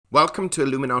Welcome to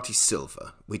Illuminati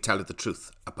Silver. We tell you the truth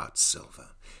about silver.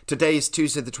 Today is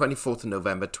Tuesday the 24th of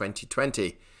November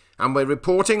 2020 and we're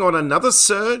reporting on another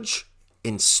surge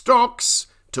in stocks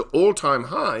to all-time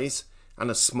highs and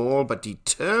a small but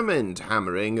determined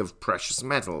hammering of precious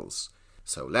metals.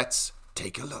 So let's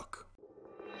take a look.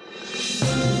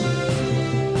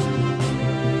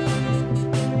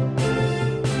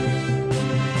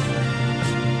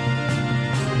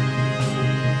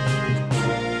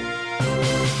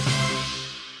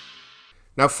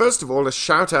 Now, first of all, a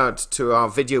shout out to our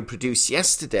video produced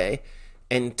yesterday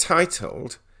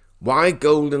entitled Why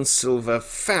Gold and Silver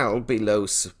Fell Below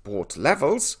Support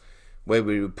Levels, where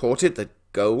we reported that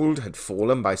gold had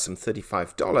fallen by some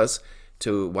 $35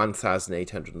 to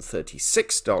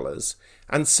 $1,836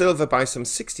 and silver by some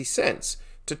 60 cents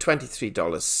to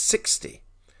 $23.60.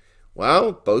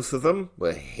 Well, both of them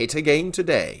were hit again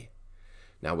today.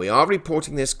 Now, we are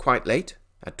reporting this quite late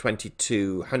at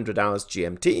 2200 hours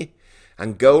GMT,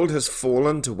 and gold has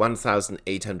fallen to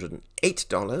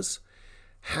 $1,808,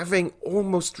 having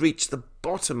almost reached the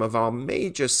bottom of our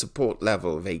major support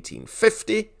level of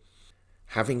 1850,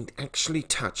 having actually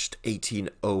touched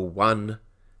 1801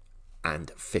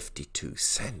 and 52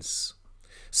 cents.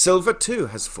 Silver too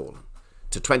has fallen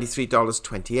to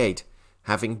 $23.28,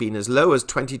 having been as low as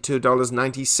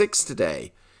 $22.96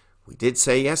 today. We did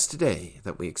say yesterday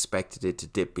that we expected it to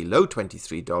dip below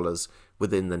 $23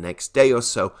 within the next day or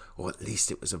so, or at least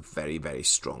it was a very, very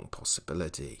strong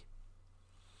possibility.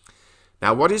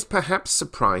 Now, what is perhaps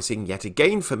surprising yet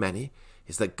again for many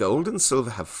is that gold and silver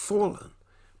have fallen,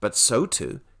 but so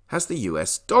too has the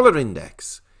US dollar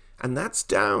index, and that's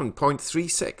down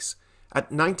 0.36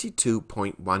 at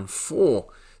 92.14,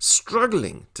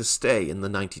 struggling to stay in the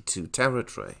 92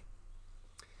 territory.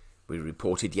 We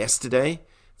reported yesterday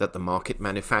that the market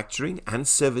manufacturing and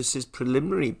services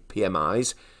preliminary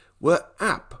PMIs were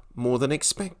up more than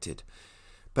expected.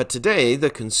 But today,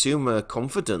 the Consumer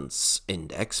Confidence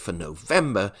Index for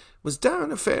November was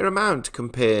down a fair amount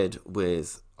compared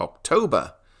with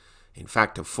October. In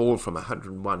fact, a fall from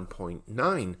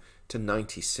 101.9 to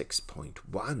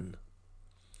 96.1.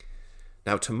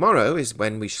 Now, tomorrow is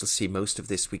when we shall see most of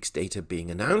this week's data being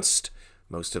announced,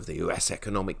 most of the US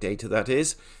economic data, that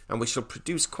is, and we shall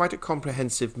produce quite a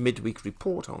comprehensive midweek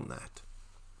report on that.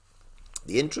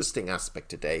 The interesting aspect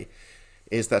today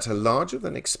is that a larger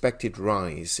than expected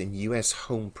rise in US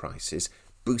home prices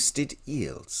boosted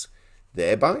yields,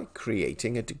 thereby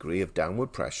creating a degree of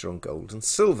downward pressure on gold and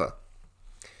silver.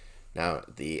 Now,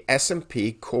 the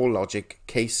S&P CoreLogic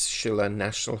Case-Shiller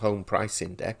National Home Price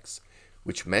Index,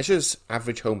 which measures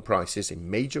average home prices in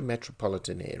major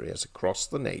metropolitan areas across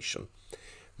the nation,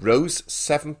 rose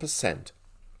 7%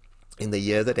 in the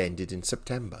year that ended in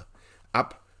September,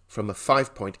 up from a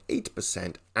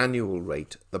 5.8% annual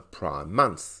rate the prior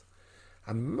month,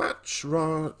 a much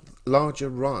larger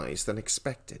rise than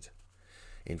expected.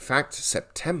 In fact,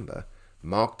 September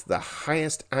marked the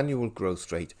highest annual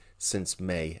growth rate since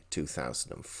May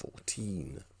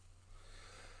 2014.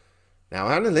 Now,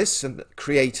 analysts are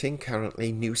creating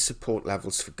currently new support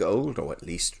levels for gold, or at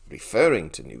least referring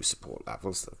to new support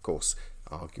levels. Of course,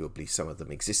 arguably some of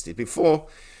them existed before,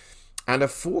 and are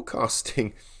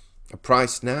forecasting a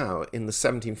price now in the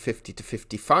 1750 to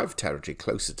 55 territory,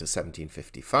 closer to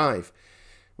 1755,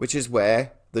 which is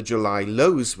where the July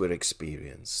lows were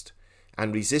experienced,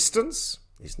 and resistance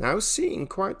is now seen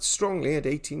quite strongly at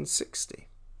 1860,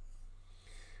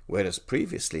 whereas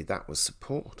previously that was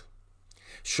support.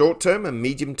 Short-term and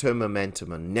medium-term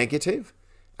momentum are negative,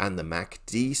 and the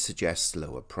MACD suggests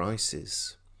lower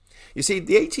prices. You see,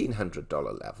 the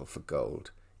 $1,800 level for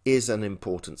gold is an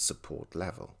important support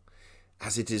level,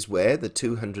 as it is where the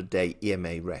 200-day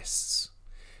EMA rests.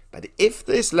 But if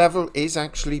this level is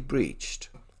actually breached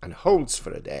and holds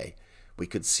for a day, we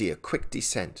could see a quick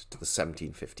descent to the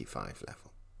 1755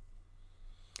 level.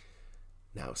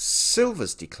 Now,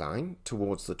 silver's decline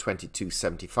towards the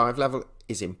 2275 level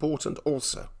is important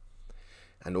also.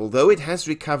 And although it has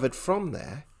recovered from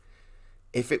there,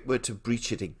 if it were to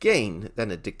breach it again,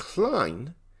 then a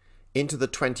decline into the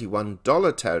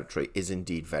 $21 territory is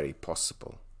indeed very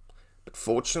possible. But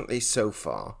fortunately, so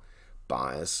far,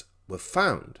 buyers were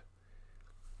found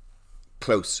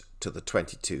close to the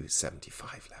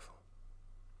 2275 level.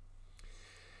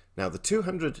 Now, the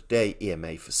 200-day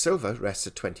EMA for silver rests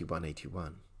at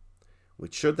 2181,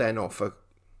 which should then offer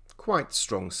quite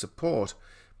strong support.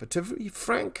 But to be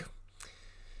frank,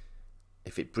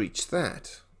 if it breached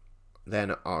that,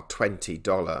 then our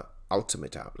 $20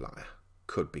 ultimate outlier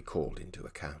could be called into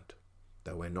account,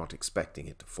 though we're not expecting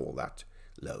it to fall that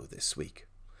low this week.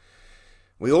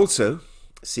 We also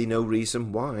see no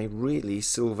reason why really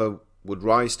silver would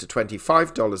rise to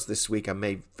 $25 this week and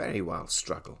may very well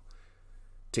struggle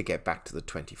to get back to the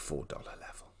 $24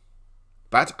 level.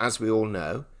 But as we all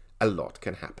know, a lot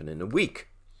can happen in a week,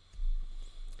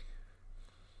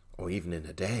 or even in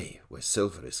a day where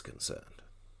silver is concerned.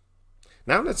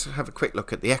 Now let's have a quick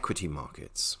look at the equity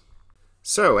markets.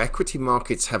 So equity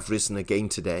markets have risen again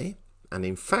today, and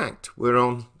in fact we're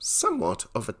on somewhat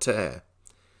of a tear.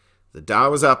 The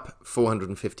Dow is up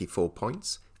 454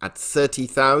 points at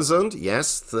 30,000,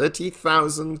 yes,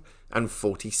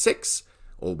 30,046,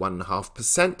 or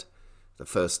 1.5%, the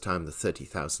first time the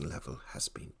 30,000 level has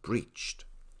been breached.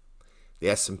 The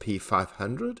S&P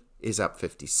 500 is up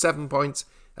 57 points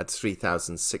at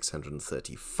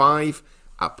 3,635,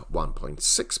 up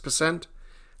 1.6%,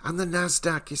 and the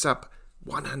Nasdaq is up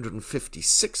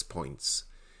 156 points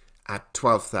at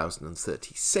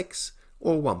 12,036,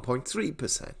 or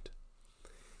 1.3%.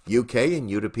 UK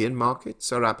and European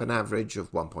markets are up an average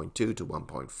of 1.2 to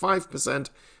 1.5%,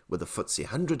 with the FTSE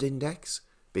 100 index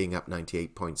being up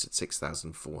 98 points at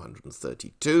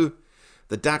 6,432,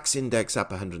 the DAX index up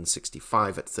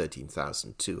 165 at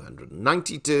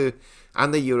 13,292,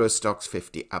 and the Euro Stoxx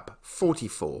 50 up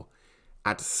 44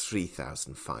 at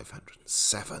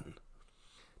 3,507.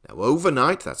 Now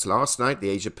overnight, that's last night, the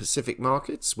Asia Pacific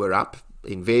markets were up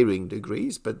in varying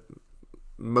degrees, but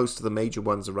most of the major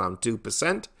ones around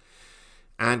 2%,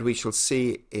 and we shall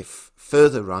see if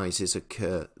further rises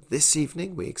occur this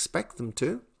evening. We expect them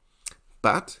to,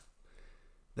 but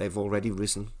they've already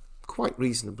risen quite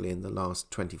reasonably in the last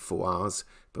 24 hours,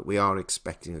 but we are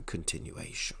expecting a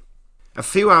continuation. A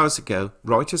few hours ago,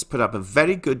 Reuters put up a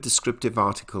very good descriptive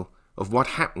article of what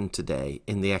happened today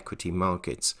in the equity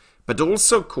markets, but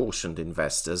also cautioned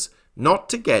investors not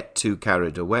to get too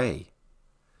carried away.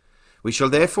 We shall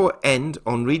therefore end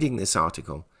on reading this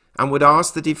article and would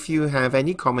ask that if you have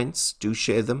any comments, do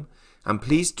share them, and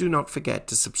please do not forget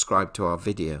to subscribe to our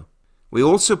video. We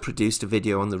also produced a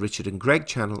video on the Richard and Greg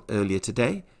channel earlier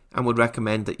today and would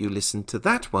recommend that you listen to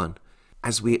that one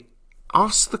as we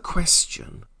ask the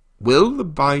question, will the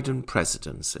Biden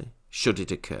presidency, should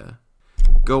it occur,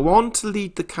 go on to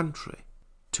lead the country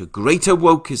to greater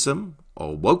wokeism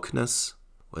or wokeness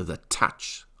with a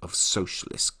touch of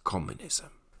socialist communism?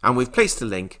 And we've placed a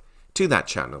link to that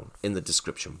channel in the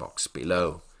description box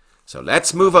below. So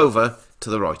let's move over to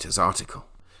the Reuters article.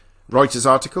 Reuters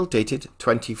article dated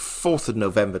 24th of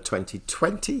November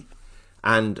 2020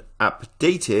 and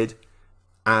updated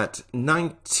at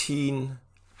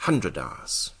 1900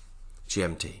 hours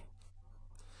GMT.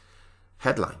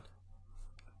 Headline: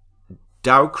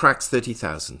 Dow cracks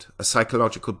 30,000, a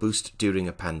psychological boost during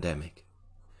a pandemic.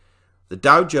 The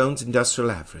Dow Jones Industrial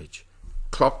Average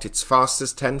clocked its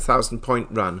fastest 10,000-point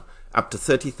run up to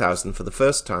 30,000 for the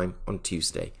first time on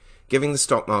Tuesday, giving the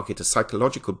stock market a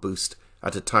psychological boost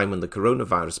at a time when the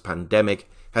coronavirus pandemic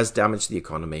has damaged the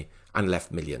economy and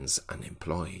left millions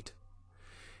unemployed.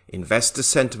 Investor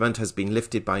sentiment has been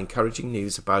lifted by encouraging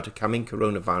news about coming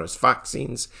coronavirus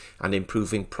vaccines and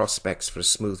improving prospects for a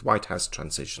smooth White House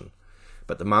transition,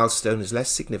 but the milestone is less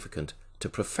significant to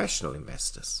professional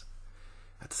investors.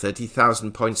 At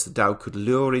 30,000 points, the Dow could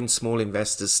lure in small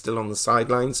investors still on the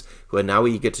sidelines who are now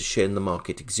eager to share in the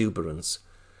market exuberance.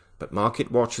 But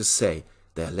market watchers say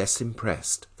they are less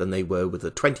impressed than they were with the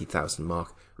 20,000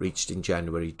 mark reached in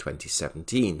January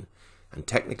 2017. And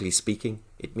technically speaking,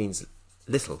 it means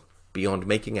little beyond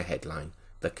making a headline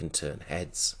that can turn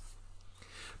heads.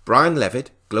 Brian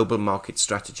Levitt, global market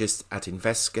strategist at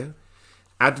Invesco,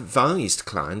 advised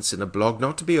clients in a blog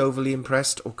not to be overly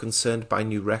impressed or concerned by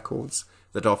new records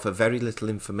that offer very little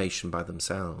information by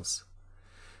themselves.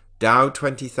 Dow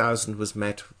 20,000 was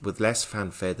met with less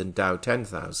fanfare than Dow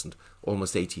 10,000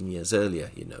 almost 18 years earlier,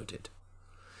 he noted.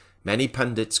 Many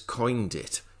pundits coined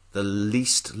it the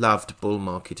least loved bull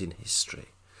market in history.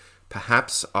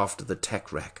 Perhaps after the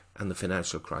tech wreck and the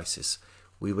financial crisis,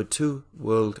 we were too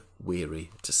world-weary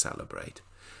to celebrate.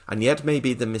 And yet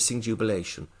maybe the missing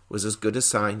jubilation was as good a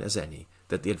sign as any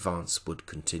that the advance would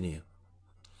continue.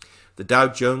 The Dow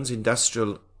Jones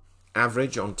Industrial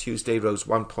Average on Tuesday rose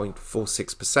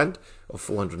 1.46%, or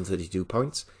 432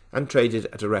 points, and traded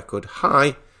at a record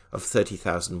high of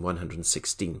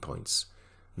 30,116 points,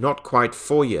 not quite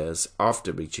 4 years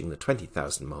after reaching the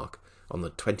 20,000 mark on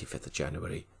the 25th of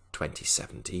January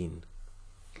 2017.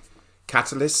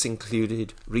 Catalysts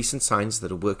included recent signs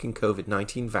that a working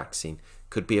COVID-19 vaccine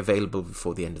could be available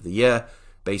before the end of the year,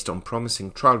 based on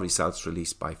promising trial results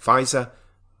released by Pfizer,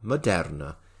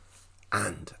 Moderna,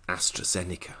 and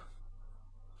AstraZeneca.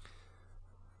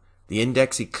 The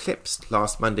index eclipsed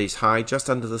last Monday's high just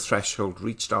under the threshold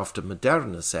reached after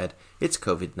Moderna said its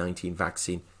COVID-19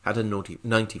 vaccine had a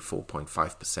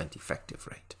 94.5% effective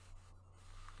rate.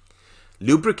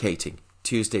 Lubricating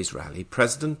Tuesday's rally,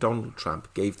 President Donald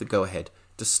Trump gave the go-ahead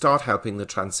to start helping the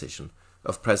transition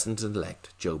of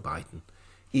President-elect Joe Biden,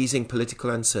 easing political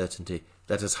uncertainty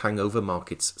that has hung over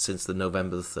markets since the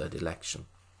November 3rd election.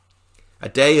 A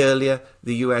day earlier,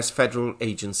 the US federal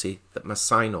agency that must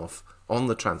sign off on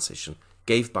the transition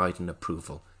gave Biden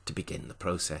approval to begin the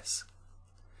process.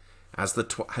 As the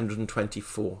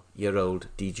 124-year-old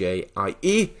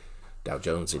DJIE, Dow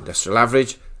Jones Industrial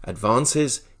Average,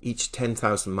 advances, each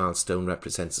 10,000 milestone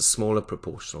represents a smaller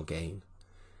proportional gain.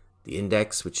 The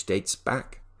index, which dates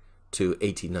back to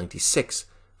 1896,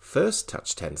 first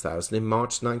touched 10,000 in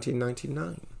March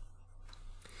 1999.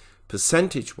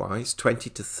 Percentage-wise, 20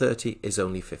 to 30 is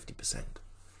only 50%.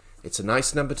 It's a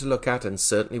nice number to look at and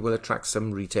certainly will attract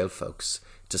some retail folks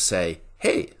to say,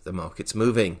 "Hey, the market's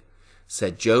moving,"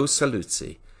 said Joe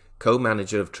Saluzzi,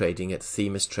 co-manager of trading at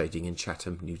Themis Trading in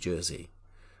Chatham, New Jersey.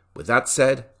 With that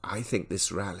said, I think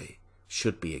this rally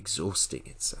should be exhausting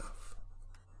itself.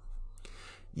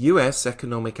 US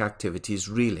economic activity is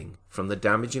reeling from the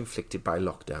damage inflicted by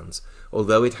lockdowns,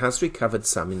 although it has recovered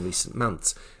some in recent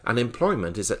months, and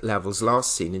employment is at levels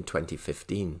last seen in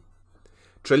 2015.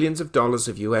 Trillions of dollars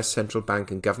of US central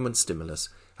bank and government stimulus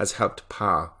has helped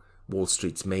power Wall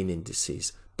Street's main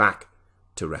indices back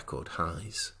to record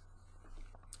highs.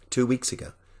 2 weeks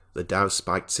ago, the Dow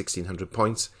spiked 1,600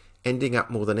 points, ending up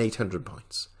more than 800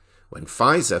 points, when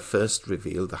Pfizer first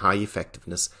revealed the high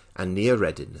effectiveness and near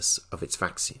readiness of its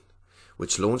vaccine,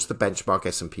 which launched the benchmark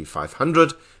S&P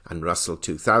 500 and Russell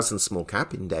 2000 small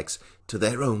cap index to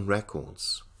their own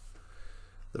records.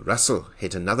 The Russell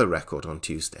hit another record on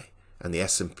Tuesday, and the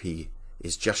S&P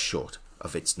is just short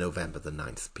of its November the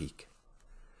 9th peak.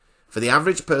 For the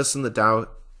average person, the Dow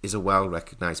is a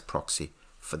well-recognized proxy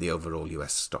for the overall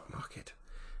US stock market.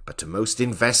 But to most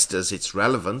investors, its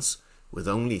relevance, with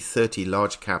only 30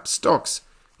 large-cap stocks,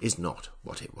 is not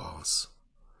what it was.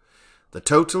 The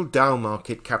total Dow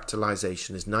market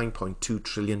capitalization is $9.2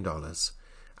 trillion,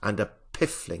 and a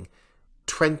piffling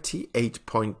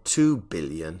 $28.2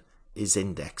 billion is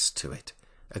indexed to it,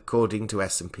 according to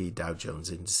S&P Dow Jones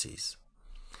indices.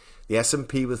 The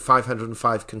S&P, with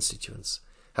 505 constituents,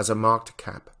 has a market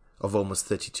cap of almost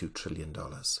 $32 trillion.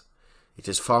 It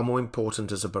is far more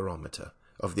important as a barometer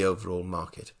of the overall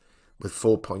market, with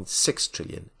 4.6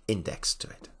 trillion indexed to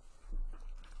it.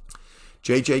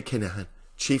 J.J. Kinahan,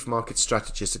 chief market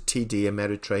strategist at TD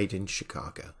Ameritrade in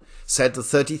Chicago, said the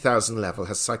 30,000 level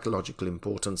has psychological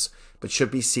importance but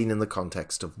should be seen in the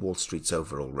context of Wall Street's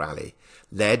overall rally,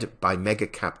 led by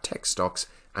mega-cap tech stocks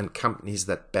and companies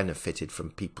that benefited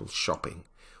from people shopping,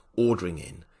 ordering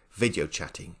in, video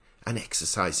chatting, and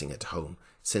exercising at home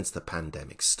since the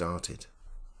pandemic started.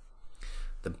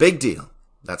 The big deal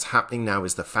that's happening now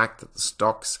is the fact that the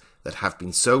stocks that have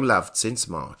been so loved since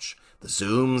March, the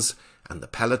Zooms and the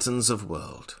Pelotons of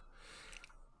world,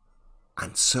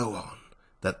 and so on,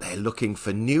 that they're looking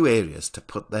for new areas to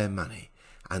put their money,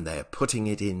 and they're putting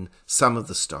it in some of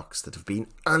the stocks that have been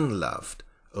unloved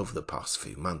over the past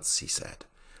few months, he said,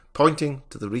 pointing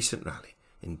to the recent rally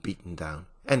in beaten down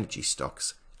energy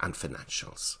stocks and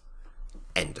financials.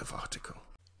 End of article.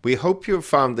 We hope you have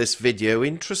found this video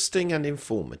interesting and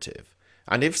informative,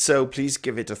 and if so, please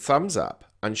give it a thumbs up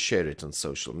and share it on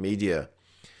social media.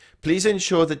 Please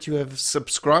ensure that you have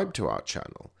subscribed to our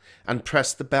channel and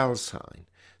press the bell sign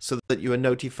so that you are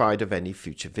notified of any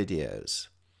future videos.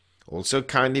 Also,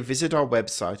 kindly visit our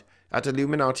website at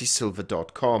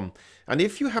illuminatisilver.com, and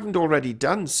if you haven't already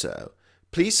done so,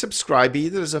 please subscribe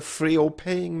either as a free or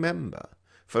paying member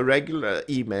for regular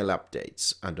email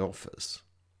updates and offers.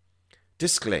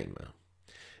 Disclaimer: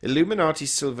 Illuminati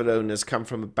Silver owners come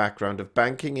from a background of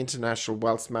banking, international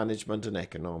wealth management and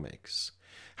economics.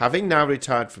 Having now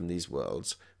retired from these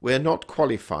worlds, we are not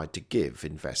qualified to give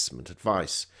investment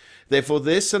advice. Therefore,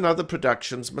 this and other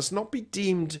productions must not be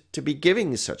deemed to be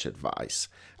giving such advice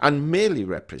and merely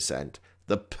represent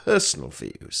the personal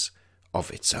views of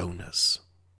its owners.